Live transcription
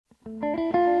And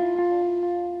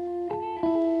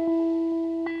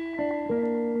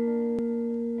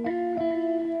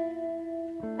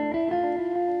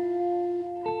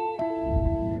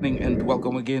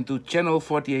welcome again to channel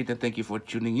 48, and thank you for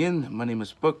tuning in. My name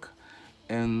is Puck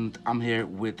and I'm here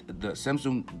with the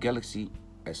Samsung Galaxy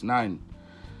S9.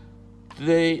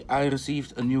 Today I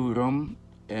received a new ROM,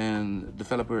 and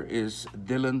developer is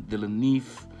Dylan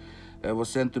Neve. It was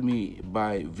sent to me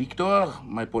by Wiktor,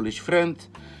 my Polish friend,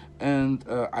 and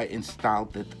I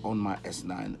installed it on my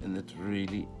S9 and it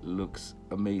really looks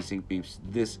amazing, peeps.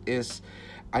 This is,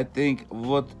 I think,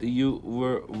 what you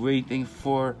were waiting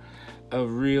for. A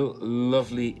real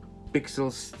lovely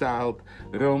pixel styled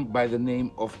ROM by the name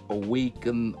of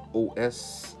Awaken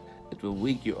OS. It will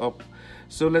wake you up.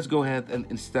 So let's go ahead and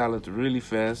install it really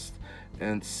fast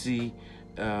and see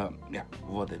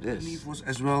what it is. Neve was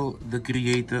as well the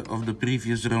creator of the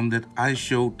previous ROM that I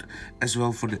showed as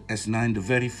well for the S9, the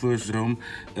very first ROM.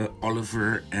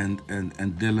 Oliver and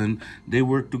Dylan, they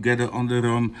worked together on the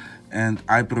ROM, and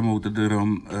I promoted the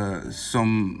ROM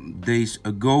some days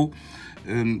ago.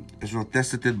 As well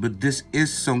tested it, but this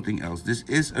is something else. This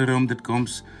is a ROM that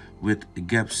comes with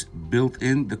gaps built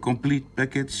in, the complete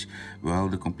package. Well,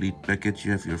 the complete package,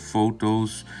 you have your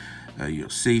photos, your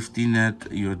safety net,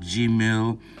 your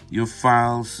Gmail, your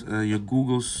files, your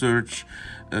Google search,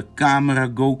 camera,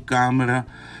 Go camera.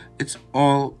 It's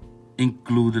all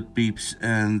included, peeps.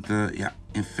 And yeah,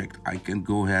 in fact, I can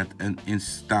go ahead and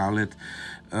install it.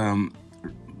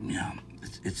 Yeah,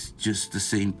 it's just the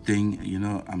same thing, you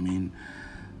know. I mean,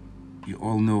 you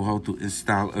all know how to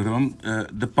install a ROM.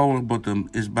 The power button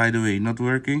is, by the way, not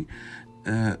working.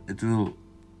 It will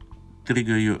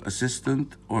trigger your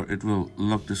assistant or it will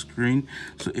lock the screen.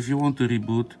 So if you want to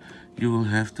reboot, you will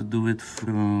have to do it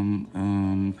from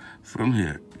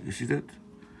here. You see that?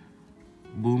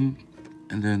 Boom,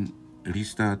 and then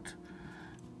restart,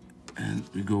 and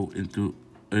we go into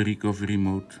a recovery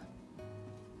mode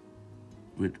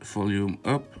with volume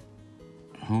up,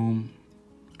 home,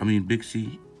 Big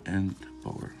C, and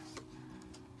power.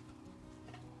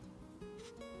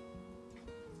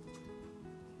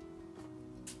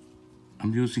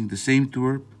 I'm using the same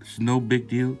twerp, it's no big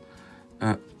deal.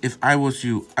 If I was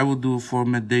you, I would do a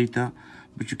format data,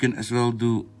 but you can as well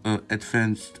do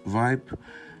advanced wipe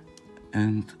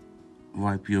and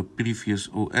wipe your previous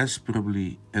OS,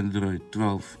 probably Android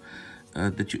 12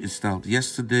 that you installed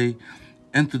yesterday.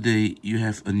 And today you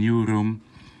have a new ROM,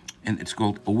 and it's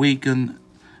called Awaken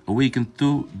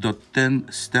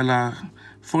 2.10 Stellar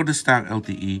for the Star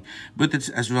LTE, but it's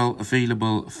as well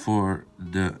available for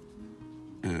the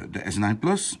S9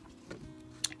 Plus,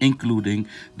 including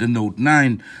the Note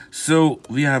 9. So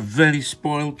we are very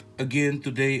spoiled again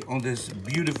today on this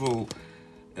beautiful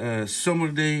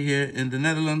summer day here in the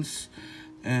Netherlands.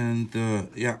 And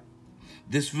yeah,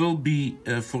 this will be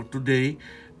for today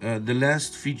the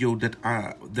last video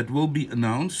that will be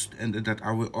announced and that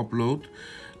I will upload.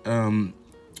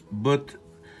 But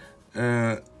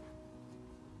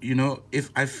you know,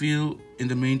 if I feel in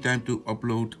the meantime to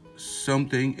upload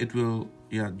something, it will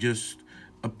just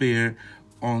appear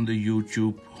on the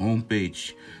YouTube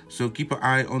homepage. So keep an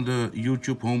eye on the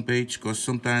YouTube homepage, because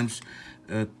sometimes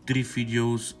 3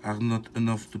 videos are not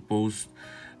enough to post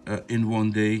in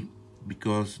one day,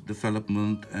 because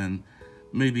development and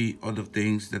maybe other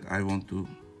things that I want to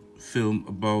film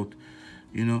about,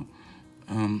 you know,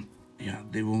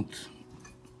 they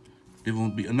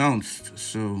won't be announced.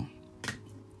 So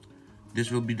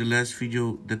this will be the last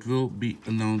video that will be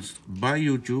announced by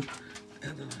YouTube.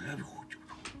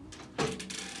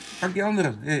 Pak die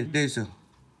andere, deze.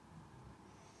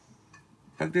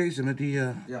 Pak deze met die,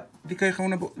 ja. Die kan je gewoon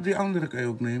naar die andere kan je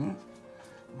ook nemen.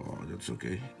 Oh, that's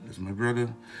okay. That's my brother.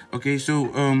 Okay,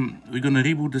 so we're gonna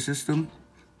reboot the system,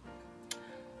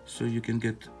 so you can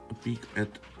get a peek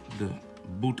at the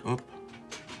Bootup.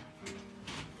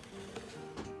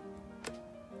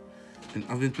 And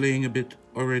I've been playing a bit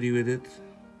already with it.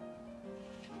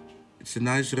 It's a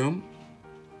nice ROM.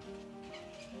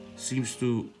 Seems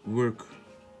to work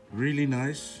really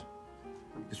nice.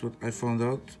 Is what I found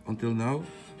out until now.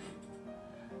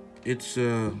 It's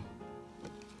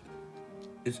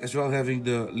as well having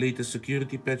the latest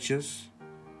security patches.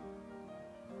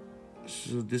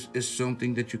 So this is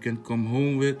something that you can come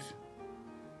home with.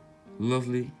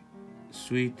 Lovely,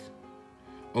 sweet.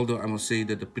 Although I must say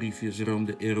that the previous ROM,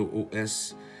 the Aero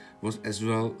OS, was as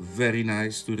well very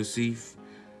nice to receive.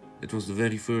 It was the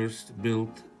very first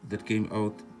build that came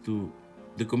out to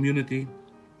the community.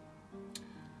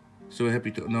 So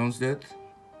happy to announce that.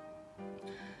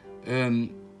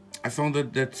 I found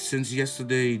out that since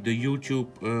yesterday the YouTube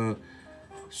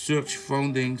search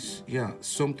foundings, yeah,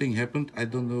 something happened. I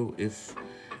don't know if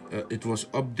it was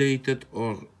updated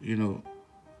or, you know,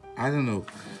 I don't know,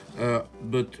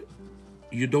 but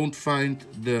you don't find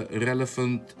the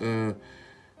relevant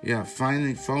yeah,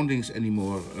 foundings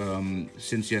anymore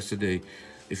since yesterday.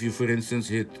 If you, for instance,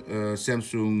 hit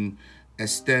Samsung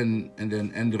S10 and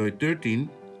then Android 13,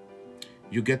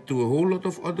 you get to a whole lot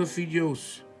of other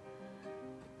videos.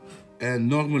 And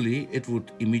normally it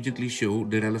would immediately show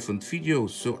the relevant videos.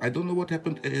 So I don't know what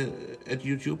happened at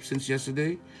YouTube since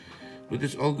yesterday, but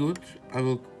it's all good. I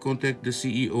will contact the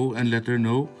CEO and let her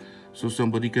know so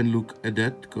somebody can look at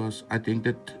that, because I think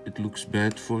that it looks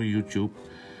bad for YouTube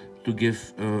to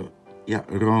give yeah,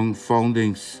 wrong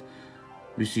foundings.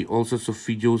 We see all sorts of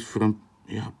videos from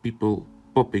people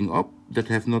popping up that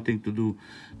have nothing to do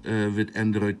with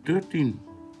Android 13,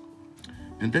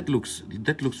 and that looks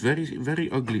very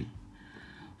ugly.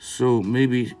 So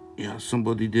maybe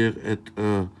somebody there at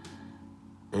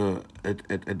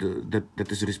that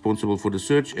is responsible for the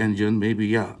search engine,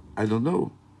 maybe I don't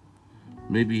know.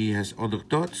 Maybe he has other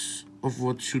thoughts of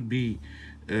what should be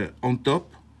on top,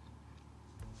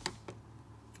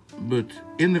 but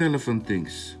irrelevant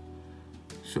things.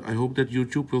 So I hope that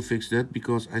YouTube will fix that,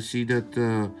 because I see that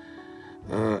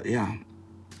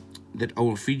that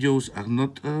our videos are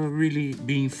not really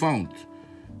being found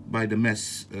by the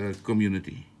mass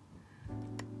community.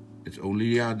 It's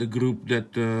only the group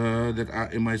that that are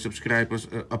in my subscribers.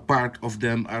 A part of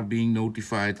them are being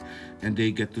notified, and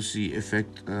they get to see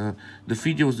effect the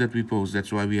videos that we post.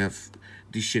 That's why we have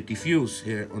these shitty views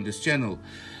here on this channel.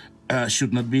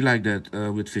 Should not be like that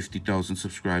with 50,000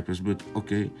 subscribers, but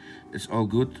okay, it's all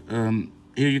good.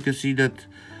 Here you can see that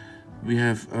we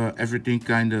have everything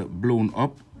kind of blown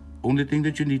up. Only thing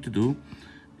that you need to do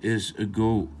is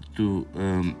go to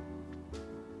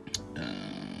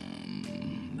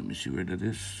let me see where that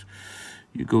is.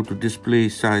 You go to display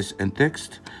size and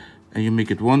text, and you make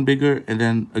it one bigger and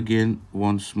then again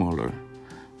one smaller,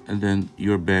 and then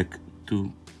you're back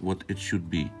to what it should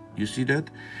be. You see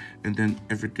that? And then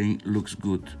everything looks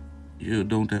good. You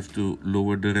don't have to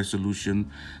lower the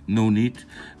resolution, no need.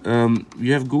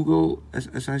 You have Google,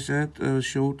 as I said,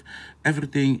 showed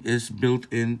everything is built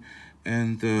in,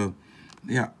 and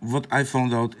yeah, what I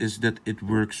found out is that it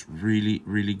works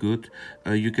really good.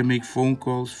 You can make phone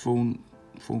calls. Phone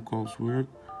calls work.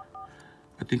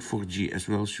 I think 4G as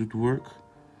well should work.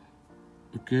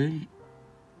 Okay.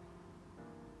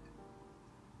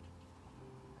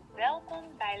 Welkom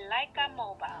bij Leica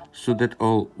Mobile. So that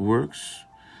all works.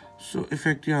 So in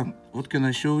fact, what can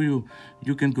I show you?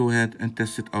 You can go ahead and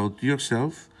test it out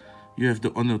yourself. You have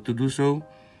the honor to do so.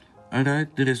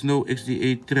 Alright, there is no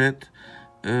XDA thread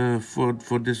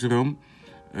for this ROM.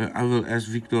 I will ask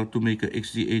Wiktor to make a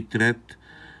XDA thread,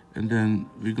 and then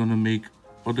we're gonna make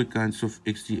other kinds of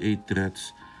XDA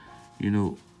threads, you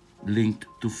know, linked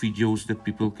to videos that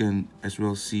people can as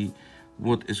well see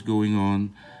what is going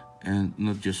on, and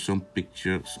not just some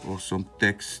pictures or some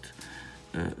text.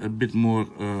 A bit more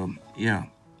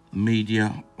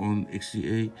media on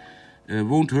XDA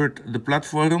won't hurt the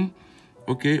platform.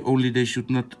 Okay, only they should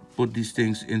not put these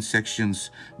things in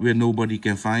sections where nobody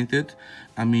can find it.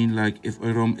 I mean, like, if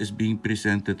a ROM is being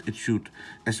presented, it should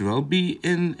as well be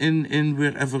in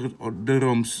wherever the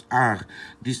ROMs are.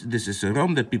 This is a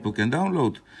ROM that people can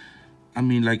download. I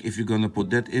mean, like, if you're gonna put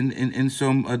that in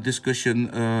some discussion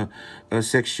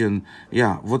section,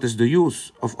 what is the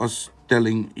use of us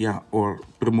telling or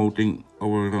promoting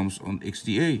our ROMs on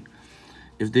XDA?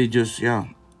 If they just I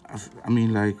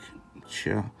mean, like,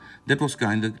 that was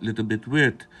kind of a little bit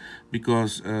weird,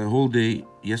 because whole day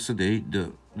yesterday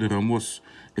the ROM was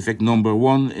in fact number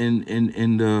one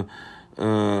in the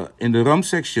ROM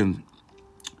section,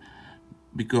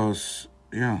 because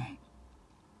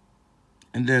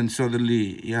and then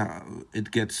suddenly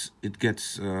it gets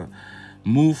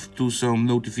moved to some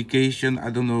notification. I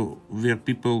don't know where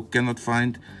people cannot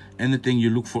find anything.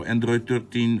 You look for Android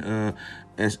 13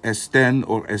 as S10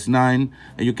 or S9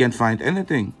 and you can't find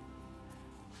anything.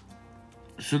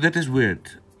 So that is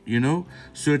weird, you know.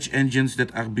 Search engines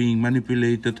that are being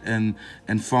manipulated, and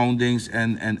foundings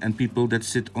and people that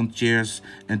sit on chairs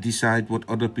and decide what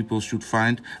other people should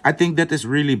find. I think that is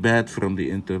really bad from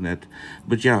the internet.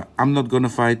 But I'm not gonna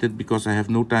fight it because I have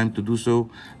no time to do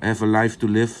so. I have a life to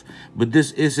live. But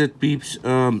this is it, peeps.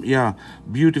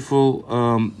 Beautiful,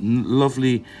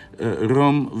 lovely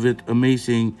ROM with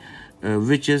amazing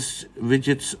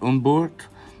widgets on board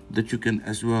that you can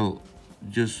as well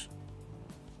just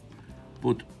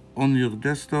put on your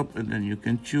desktop, and then you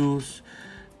can choose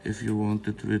if you want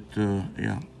it with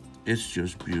It's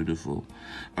just beautiful.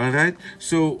 All right,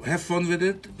 so have fun with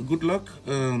it. Good luck.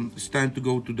 It's time to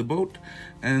go to the boat,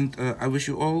 and I wish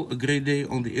you all a great day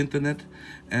on the internet.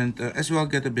 And as well,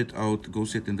 get a bit out, go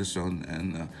sit in the sun,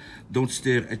 and don't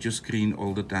stare at your screen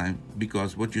all the time,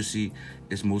 because what you see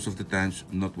is most of the times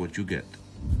not what you get.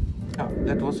 Yeah,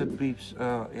 that was it, peeps.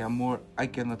 Yeah, more I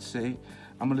cannot say.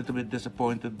 I'm a little bit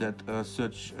disappointed that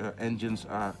search engines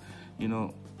are, you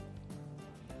know,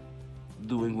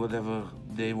 doing whatever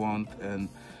they want. And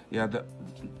yeah,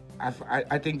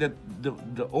 I think that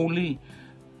the only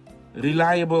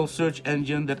reliable search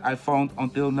engine that I found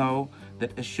until now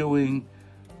that is showing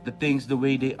the things the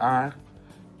way they are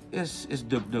is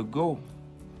DuckDuckGo.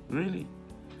 Really,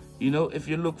 you know, if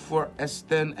you look for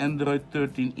S10 Android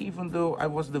 13, even though I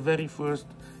was the very first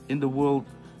in the world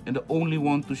and the only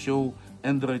one to show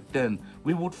Android 10,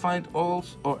 we would find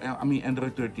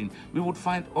Android 13, we would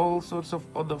find all sorts of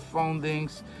other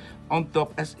foundings on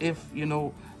top, as if, you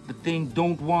know, the thing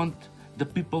don't want the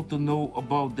people to know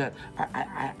about that.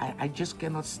 I just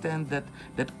cannot stand that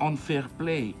unfair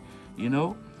play, you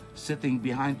know, sitting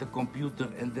behind the computer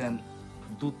and then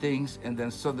do things, and then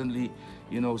suddenly,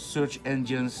 you know, search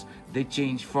engines, they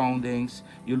change foundings.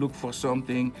 You look for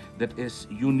something that is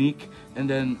unique, and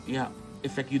then yeah, in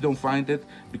fact you don't find it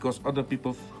because other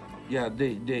people, yeah,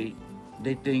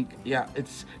 they think, yeah,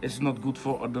 it's not good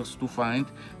for others to find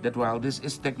that. While this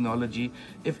is technology,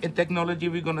 if in technology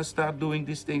we're gonna start doing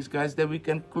these things, guys, then we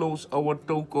can close our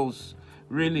tokos,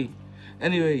 really.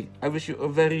 Anyway, I wish you a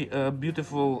very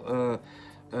beautiful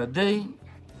day.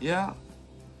 Yeah,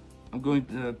 I'm going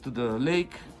to the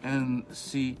lake and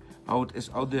see how it is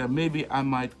out there. Maybe I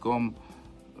might come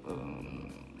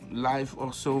live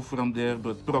or so from there,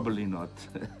 but probably not.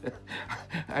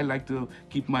 I like to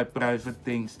keep my private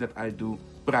things that I do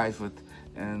private,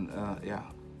 and yeah,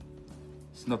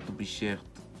 it's not to be shared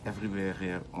everywhere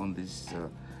here on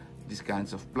these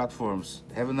kinds of platforms.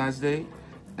 Have a nice day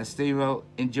and stay well.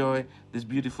 Enjoy this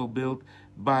beautiful build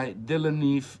by Dylan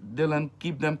Neve. Dylan,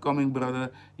 keep them coming,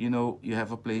 brother. You know, you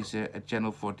have a place here at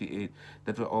channel 48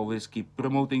 that will always keep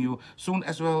promoting you. Soon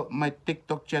as well, my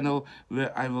TikTok channel,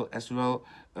 where I will as well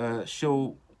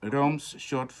show ROMs,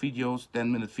 short videos,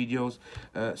 10-minute videos.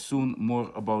 Soon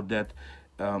more about that.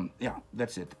 Yeah,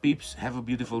 that's it. Peeps, have a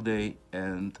beautiful day,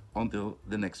 and until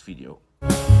the next video.